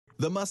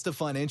The Muster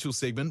Financial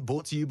segment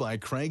brought to you by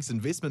Craig's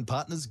Investment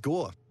Partners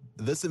Gore.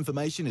 This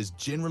information is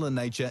general in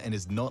nature and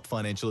is not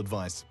financial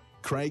advice.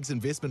 Craig's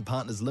Investment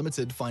Partners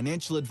Limited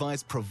financial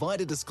advice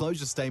provider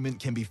disclosure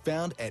statement can be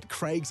found at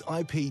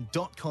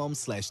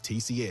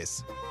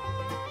craigsip.com/TCS.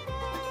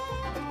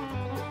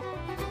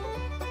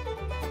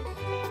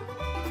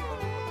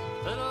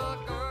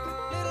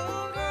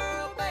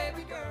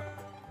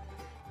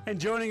 And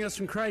joining us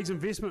from Craig's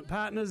Investment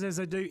Partners, as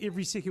I do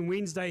every second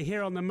Wednesday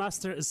here on the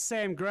Muster, is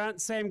Sam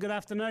Grant. Sam, good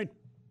afternoon.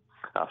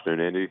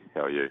 Afternoon, Andy.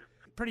 How are you?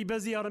 Pretty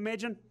busy, I'd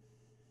imagine.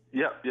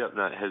 Yep.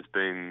 No, it has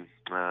been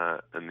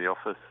in the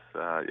office.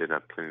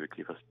 Plenty to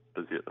keep us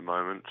busy at the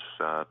moment,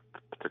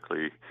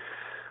 particularly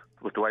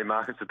with the way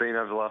markets have been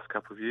over the last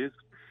couple of years.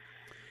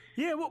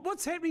 Yeah,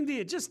 what's happening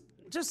there? Just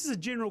as a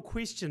general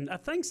question, are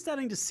things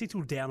starting to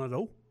settle down at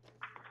all?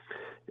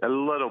 A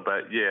little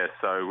bit, yeah.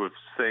 So we've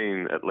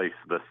seen, at least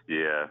this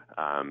year,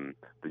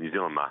 the New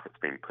Zealand market's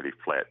been pretty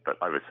flat, but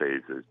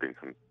overseas there's been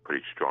some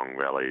pretty strong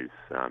rallies.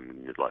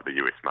 Like the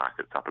US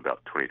market's up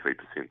about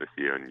 23% this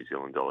year in New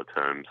Zealand dollar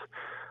terms.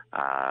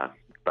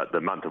 But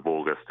the month of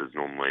August is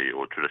normally,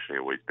 or traditionally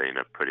always been,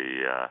 a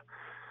pretty,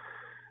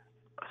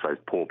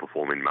 poor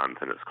performing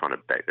month, and it's kind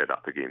of backed that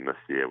up again this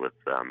year with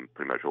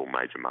pretty much all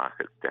major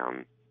markets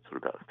down sort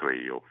of about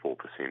 3 or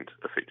 4%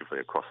 effectively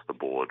across the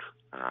board.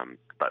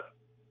 But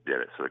yeah,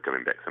 that's sort of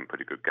giving back some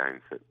pretty good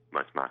gains that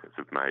most markets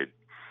have made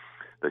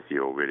this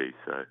year already.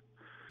 So,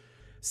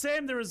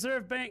 Sam, the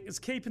Reserve Bank is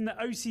keeping the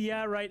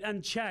OCR rate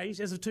unchanged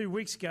as of 2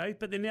 weeks ago,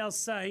 but they're now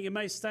saying it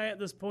may stay at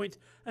this point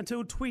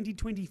until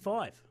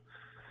 2025.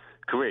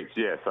 Correct,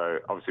 yeah. So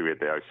obviously we had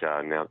the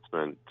OCR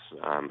announcement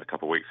a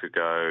couple of weeks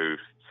ago,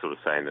 sort of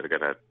saying that they're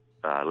going to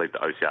leave the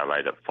OCR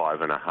rate at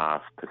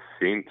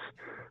 5.5%.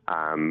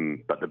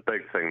 But the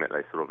big thing that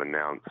they sort of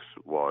announced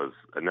was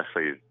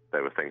initially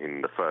they were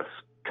thinking the first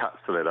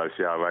cuts to that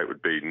OCR rate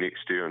would be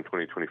next year in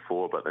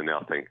 2024, but they're now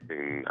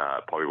thinking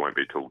probably won't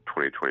be till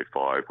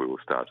 2025 we will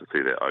start to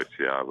see that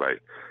OCR rate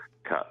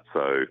cut.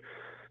 So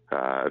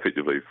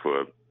effectively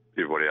for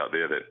everybody out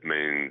there, that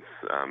means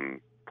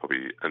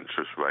probably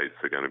interest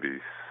rates are going to be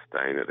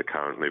staying at the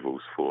current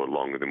levels for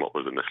longer than what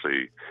was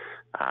initially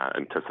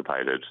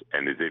anticipated.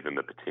 And there's even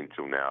the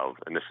potential now,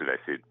 initially they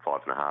said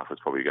 5.5 is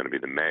probably going to be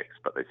the max,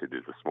 but they said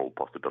there's a small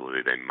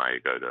possibility they may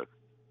go to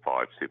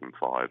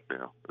 5.75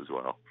 now as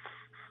well.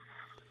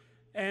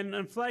 And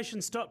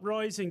inflation stopped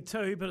rising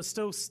too, but it's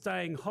still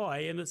staying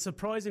high, and it's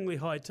surprisingly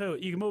high too.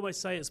 You can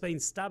almost say it's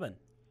been stubborn.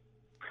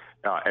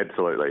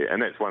 Absolutely,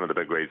 and that's one of the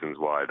big reasons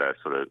why they're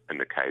sort of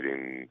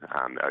indicating the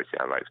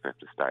OCR rate's going to have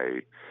to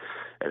stay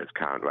at its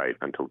current rate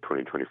until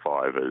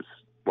 2025, is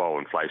while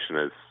inflation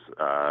has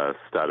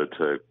started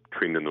to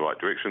trend in the right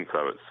direction,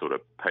 so it's sort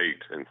of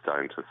peaked and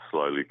starting to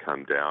slowly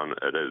come down,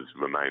 it is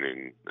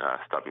remaining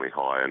stubbornly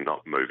high and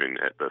not moving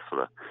at the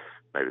sort of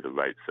maybe the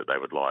rates that they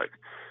would like.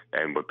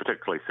 And we're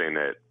particularly seeing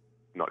that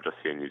not just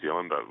here in New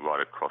Zealand, but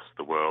right across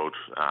the world.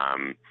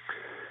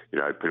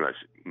 Pretty much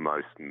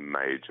most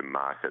major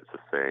markets are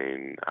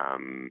seeing,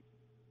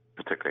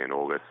 particularly in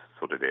August,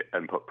 sort of their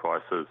input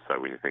prices. So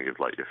when you think of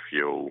like your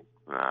fuel,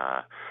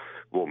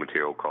 raw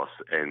material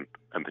costs, and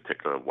in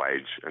particular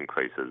wage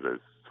increases, as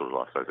sort of,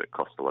 I suppose, that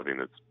cost of living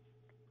is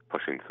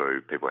pushing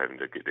through, people having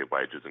to get their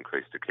wages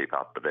increased to keep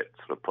up, but that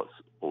sort of puts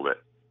all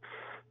that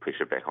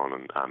pressure back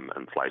on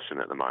inflation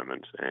at the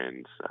moment.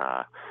 And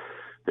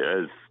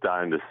there is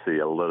starting to see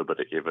a little bit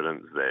of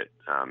evidence that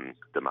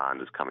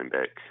demand is coming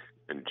back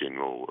in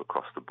general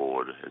across the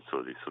board. It's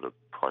sort of these sort of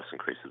price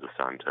increases are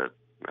starting to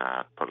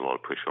put a lot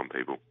of pressure on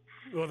people.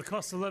 Well, the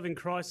cost of living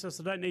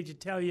crisis, I don't need to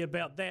tell you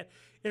about that.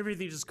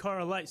 Everything just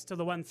correlates to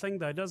the one thing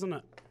though, doesn't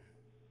it?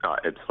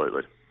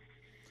 Absolutely.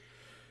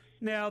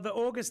 Now, the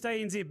August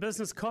ANZ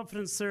Business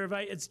Confidence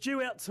Survey, it's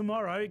due out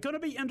tomorrow. It's going to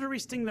be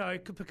interesting, though,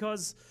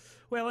 because,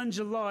 well, in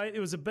July,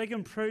 there was a big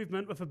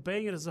improvement with it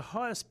being at its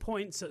highest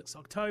point since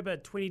October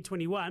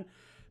 2021.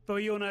 But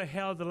we all know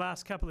how the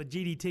last couple of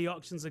GDT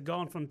auctions have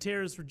gone.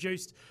 Fonterra's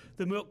reduced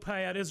the milk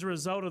payout as a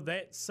result of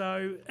that.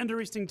 So,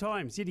 interesting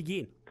times, yet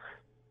again.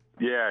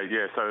 Yeah.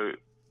 So,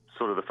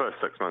 sort of the first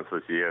 6 months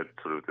of this year,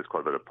 sort of there's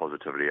quite a bit of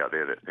positivity out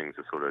there that things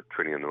are sort of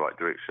trending in the right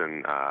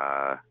direction.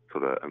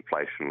 Sort of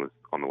inflation was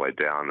on the way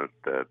down,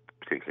 the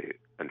potentially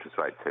interest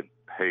rates had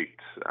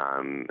peaked,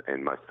 and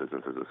most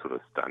businesses are sort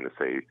of starting to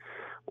see,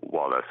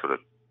 while they're sort of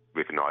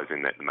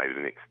recognising that maybe the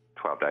next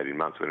 12 to 18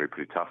 months are going to be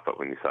pretty tough, but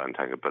when you start and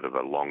take a bit of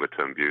a longer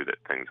term view, that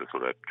things are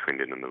sort of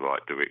trending in the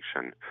right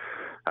direction.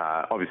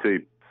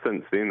 Obviously,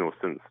 since then, or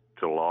since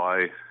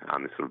July,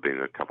 there's sort of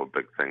been a couple of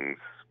big things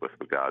with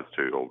regards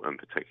to, or in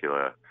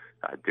particular,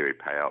 dairy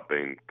payout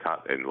being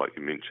cut, and like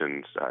you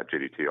mentioned,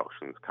 GDT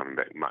auctions coming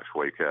back much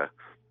weaker.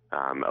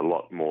 A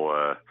lot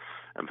more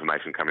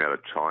information coming out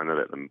of China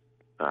that the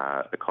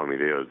economy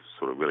there is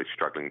sort of really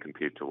struggling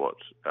compared to what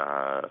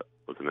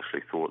was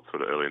initially thought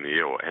sort of early in the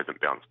year, or it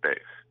hasn't bounced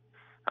back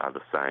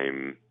the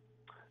same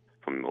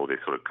from all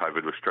these sort of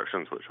COVID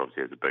restrictions, which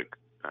obviously has a big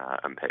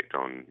impact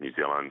on New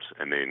Zealand.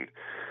 And then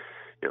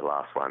the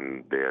last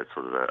one there,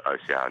 sort of the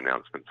OCR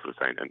announcement sort of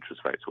saying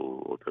interest rates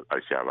or the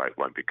OCR rate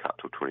won't be cut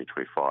till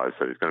 2025.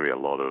 So there's going to be a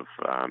lot of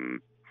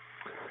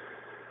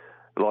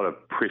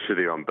pressure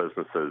there on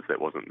businesses that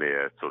wasn't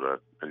there sort of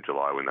in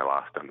July when they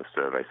last done the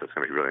survey. So it's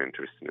going to be really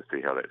interesting to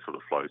see how that sort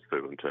of flows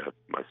through into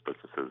most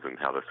businesses and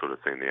how they're sort of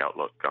seeing the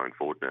outlook going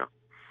forward now.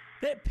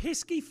 That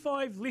pesky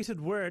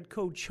 5-lettered word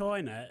called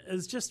China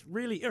is just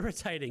really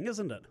irritating,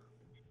 isn't it?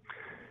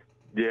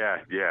 Yeah,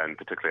 and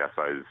particularly, I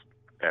suppose,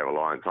 our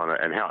reliance on it.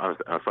 And how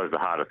I suppose the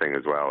harder thing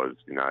as well is,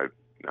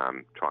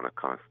 trying to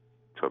kind of,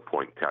 to a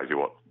point, tells you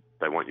what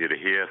they want you to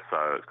hear.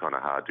 So it's kind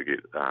of hard to get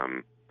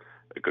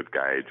a good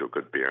gauge or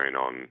good bearing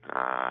on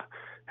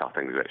how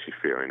things are actually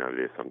faring over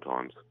there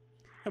sometimes.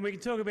 And we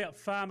can talk about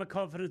farmer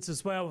confidence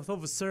as well with all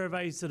the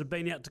surveys that have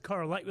been out to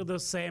correlate with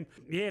this, Sam.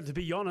 Yeah, to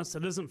be honest,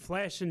 it isn't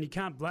flash and you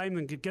can't blame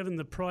them given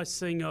the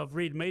pricing of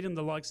red meat and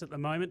the likes at the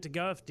moment to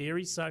go off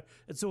dairy. So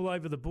it's all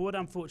over the board,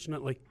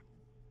 unfortunately.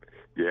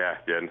 Yeah,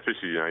 and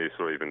especially, you're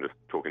sort of even just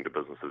talking to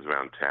businesses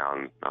around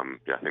town. I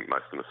think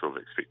most of them are sort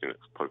of expecting it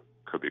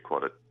could be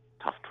quite a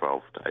tough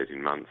 12 to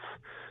 18 months,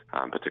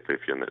 particularly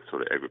if you're in that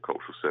sort of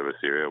agricultural service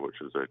area, which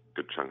is a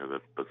good chunk of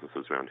the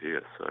businesses around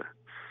here. So,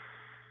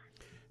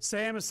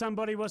 Sam, if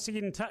somebody wants to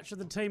get in touch with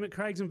the team at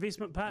Craig's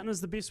Investment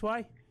Partners, the best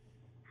way?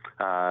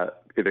 Either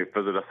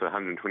visit us at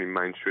 120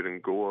 Main Street in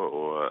Gore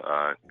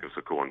or give us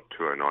a call on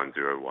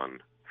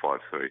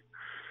 209-0153.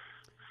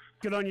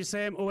 Good on you,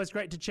 Sam. Always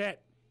great to chat.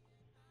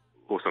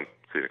 Awesome.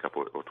 See you talk to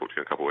you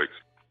in a couple of weeks.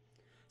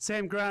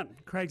 Sam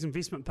Grant, Craig's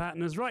Investment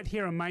Partners, right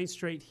here on Main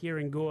Street here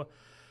in Gore.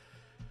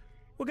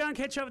 We'll go and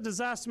catch up with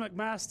Disaster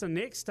McMaster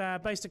next,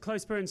 based at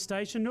Closeburn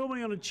Station,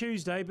 normally on a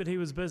Tuesday, but he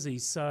was busy,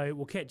 so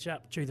we'll catch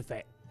up, chew the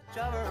fat.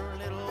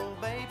 Little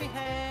baby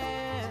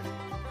hand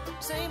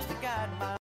seems to guide my